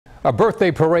A birthday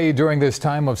parade during this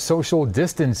time of social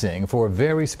distancing for a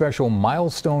very special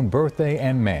milestone birthday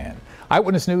and man.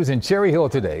 Eyewitness News in Cherry Hill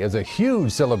today as a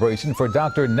huge celebration for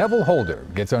Dr. Neville Holder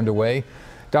gets underway.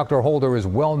 Dr. Holder is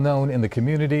well known in the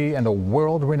community and a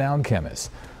world-renowned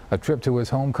chemist. A trip to his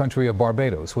home country of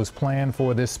Barbados was planned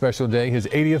for this special day, his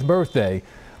 80th birthday,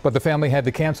 but the family had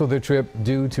to cancel their trip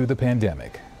due to the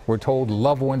pandemic. We're told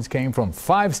loved ones came from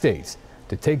 5 states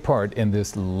to take part in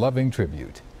this loving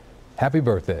tribute. Happy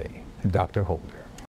birthday, Dr. Holder.